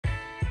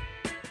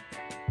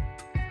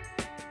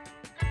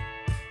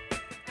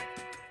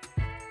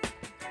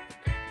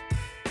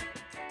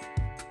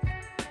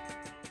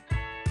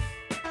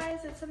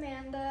it's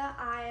Amanda.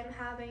 I am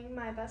having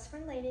my best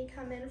friend Lainey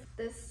come in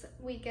this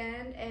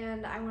weekend,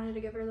 and I wanted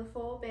to give her the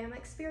full Bama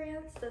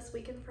experience this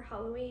weekend for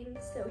Halloween,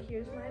 so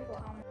here's my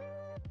vlog.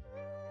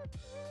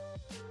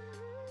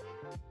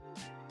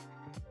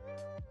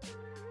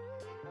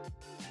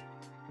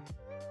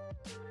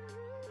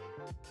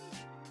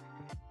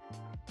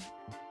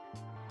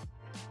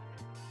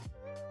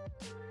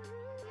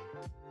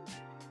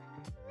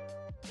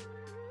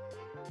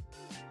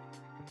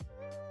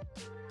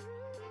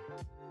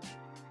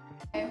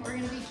 We're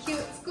gonna be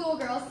cute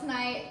schoolgirls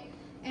tonight,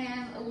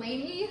 and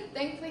Lainey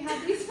thankfully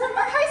had these from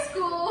our high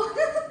school.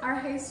 Our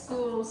high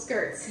school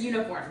skirts,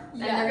 uniform.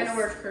 Yes. And they're gonna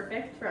work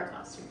perfect for our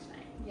costume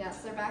tonight.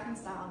 Yes, they're back in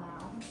style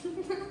now.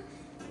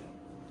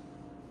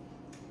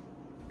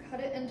 Cut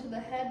it into the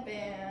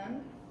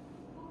headband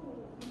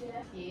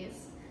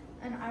piece.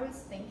 And I was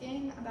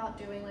thinking about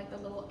doing like the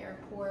little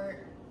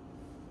airport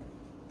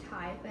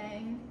tie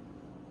thing,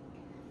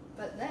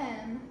 but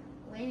then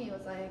Lainey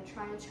was like,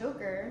 try a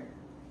choker.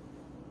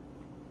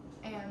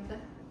 And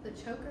the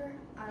choker,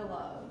 I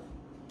love.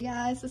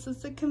 Guys, this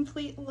is the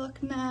complete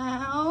look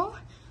now.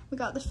 We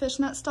got the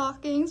fishnet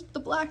stockings,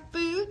 the black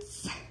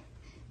boots,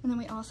 and then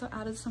we also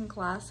added some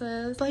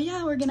glasses. But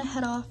yeah, we're gonna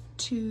head off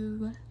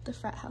to the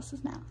frat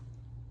houses now.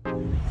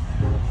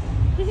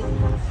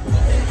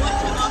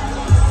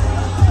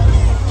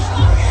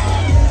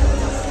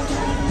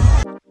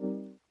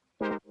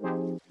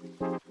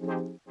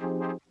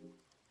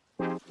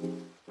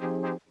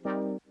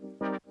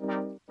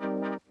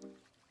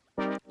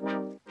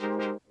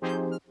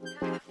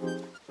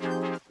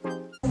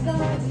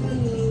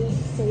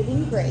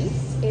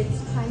 Grace.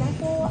 It's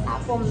pineapple,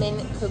 apple,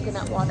 mint,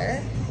 coconut water,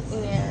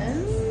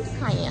 and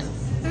cayenne.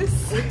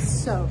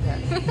 It's so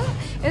good.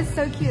 It's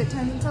so cute. It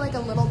turns into like a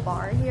little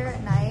bar here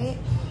at night.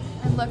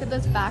 And look at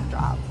this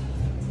backdrop.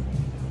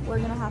 We're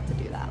gonna have to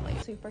do that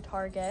later. Super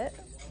Target.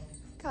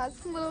 Got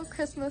some little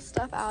Christmas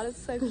stuff out.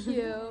 It's so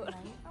cute.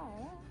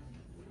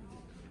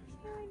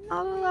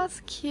 Oh,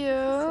 that's cute.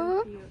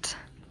 So cute.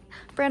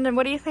 Brandon,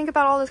 what do you think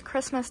about all these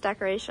Christmas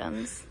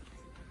decorations?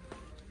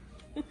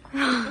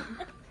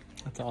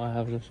 That's all I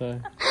have to say.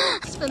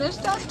 It's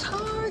finished at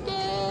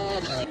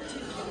Target.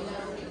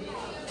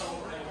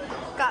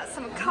 Got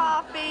some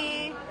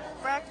coffee,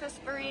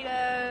 breakfast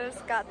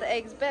burritos, got the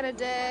eggs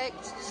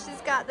Benedict.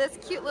 She's got this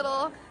cute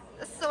little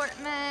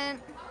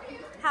assortment.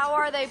 How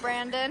are they,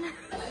 Brandon?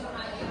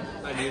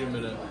 I need a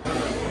minute.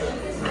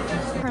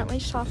 Currently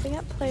shopping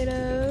at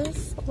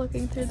Plato's,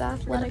 looking through the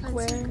athletic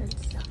wear.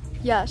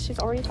 Yeah, she's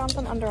already found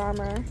some Under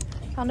Armour.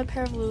 Found a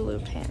pair of Lulu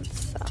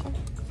pants, so I'm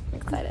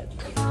excited.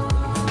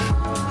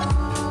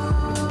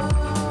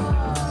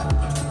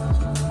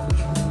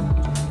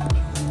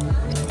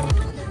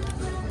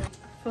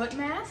 Foot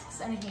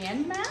masks and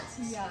hand masks?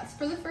 Yes,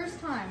 for the first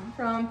time.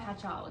 From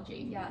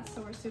Patchology. Yeah,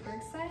 so we're super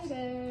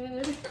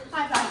excited.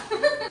 High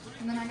five.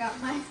 And then I got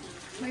my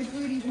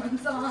booty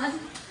ones on.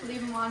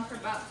 Leave them on for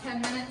about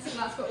 10 minutes, so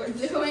that's what we're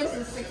doing. It was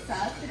a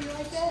success. Did you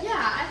like it? Yeah,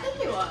 I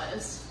think it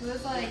was. It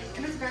was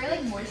very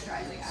like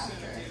moisturizing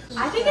after.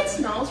 I think it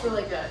smells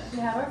really good. We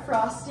have our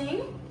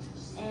frosting,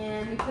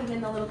 and we put it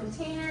in the little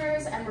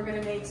containers, and we're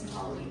gonna make some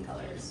Halloween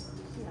colors.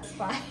 That's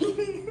fine.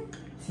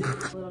 See,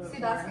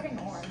 that's getting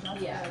orange. That's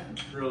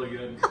good. Really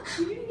good.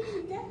 You didn't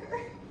even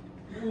decorate.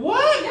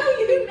 What? No,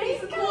 you didn't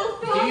make the cool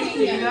thing. Do you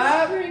see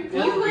that?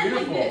 You went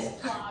like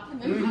this, plop, and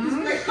then put the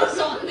sprinkles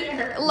on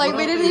there. Like,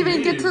 we didn't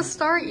even get to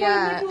start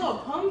Yeah, yet. like a little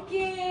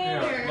pumpkin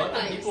or Let the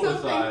like people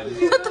something.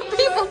 decide. Let the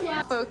people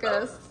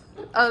focus.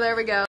 Oh, there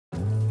we go.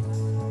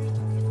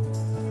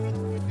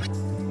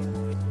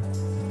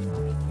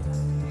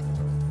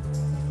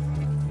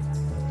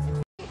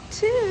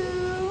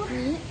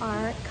 We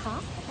are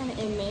cop and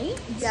inmate.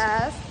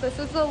 Yes, this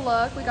is the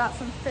look. We got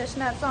some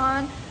fishnets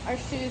on our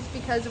shoes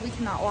because we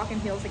cannot walk in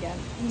heels again.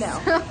 No,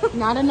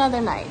 not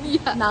another night.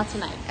 Yeah. Not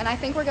tonight. And I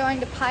think we're going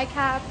to Pie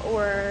Cap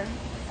or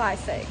Phi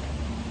Sig.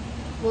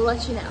 We'll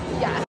let you know.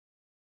 Yeah.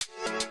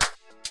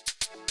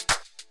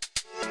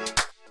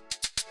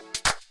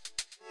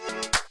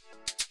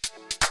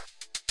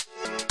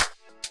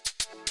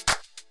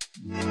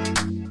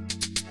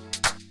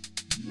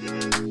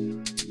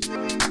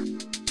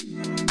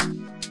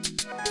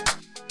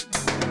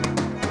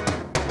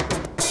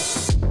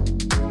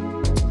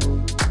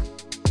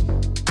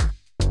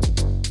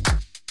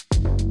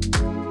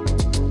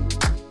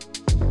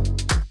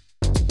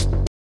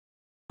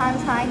 I'm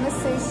trying the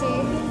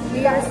sushi.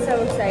 We are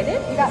so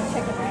excited. You got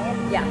chicken,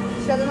 right? Yeah.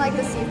 She doesn't like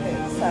the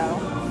seafood, so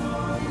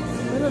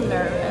A little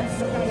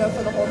nervous. we're gonna go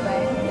for the whole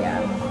thing.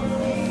 Yeah.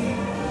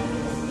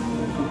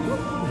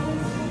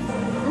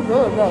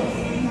 Really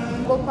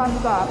good. We'll climb the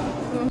top.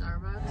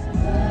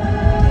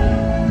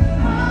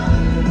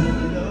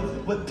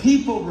 What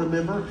people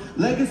remember,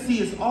 legacy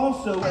is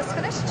also... Just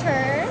finished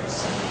church.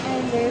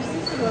 And there's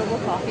this global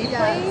coffee Yes.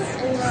 place.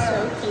 It's so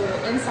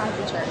cute inside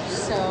the church.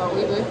 So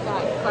we both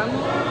got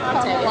caramel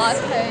lattes.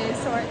 Lattes,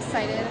 so we're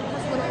excited.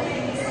 This little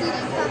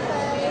seating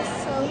cafe,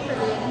 so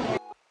pretty.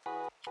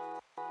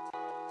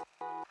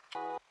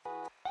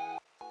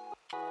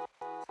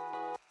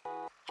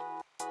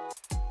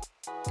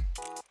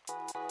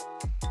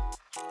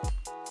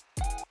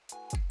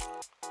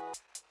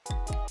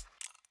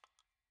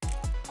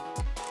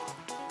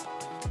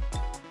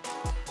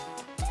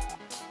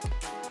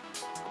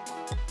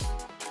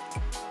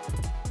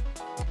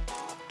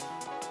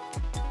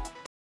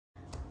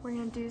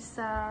 do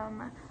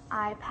some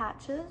eye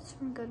patches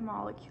from Good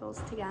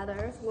Molecules together.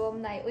 It's a little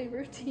nightly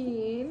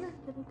routine.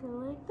 Gonna go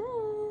like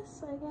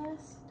this, I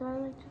guess. Do I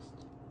like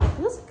just... It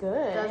feels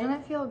good. Doesn't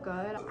it feel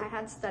good? I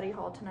had study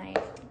hall tonight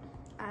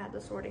at the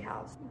sorority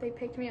house. They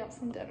picked me up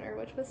some dinner,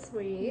 which was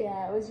sweet.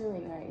 Yeah, it was really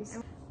nice.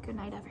 Good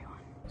night, everyone.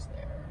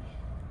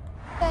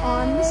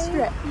 On the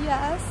strip.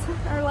 Yes,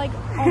 or like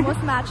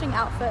almost matching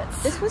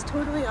outfits. This was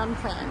totally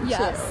unplanned.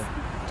 Yes,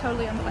 too.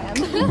 totally unplanned.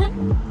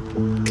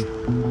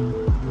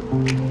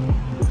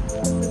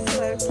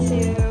 So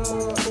cute.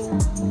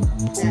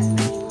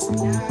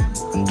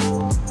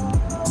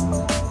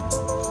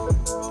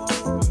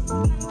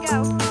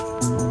 Go.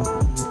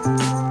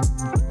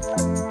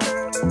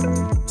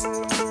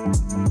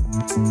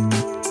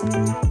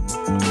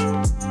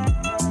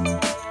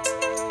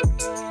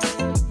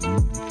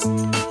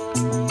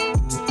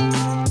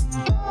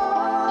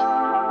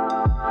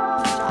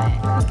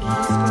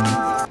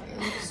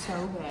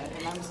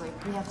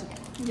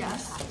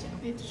 Yes,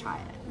 we have to try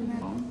it.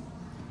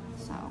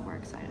 So we're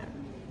excited.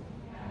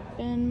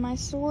 And my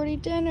sorority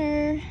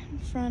dinner in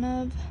front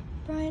of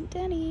Bryant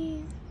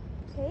Denny.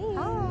 Hey.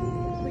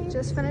 Hi. We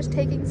just finished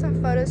taking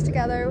some photos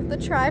together with the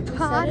tripod. We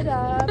set it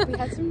up. We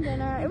had some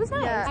dinner. It was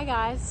nice. Yeah. Hi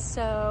guys.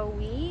 So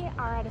we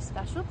are at a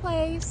special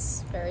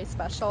place. Very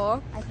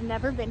special. I've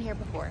never been here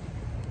before.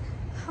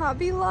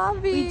 Hobby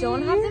Lobby. We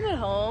don't have them at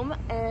home,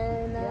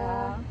 and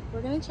Yeah.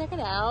 we're gonna check it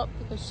out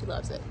because she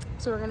loves it.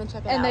 So we're gonna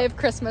check it out. And they have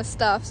Christmas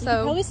stuff, You can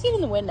so probably see it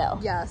in the window.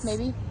 yes.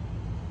 Maybe.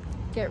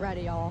 Get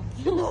ready, y'all.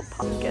 Little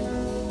pumpkin.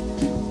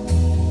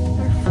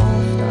 They're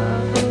fall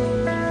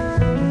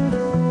stuff.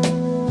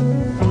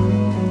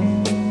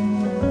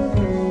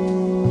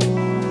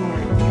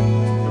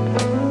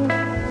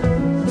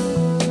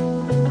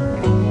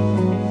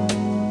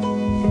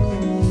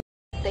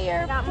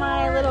 There. Got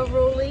my little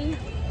rolly.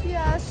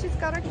 Yeah, she's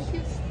got her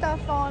cute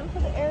stuff on for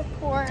the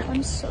airport.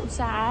 I'm so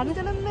sad. I'm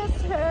gonna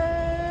miss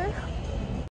her.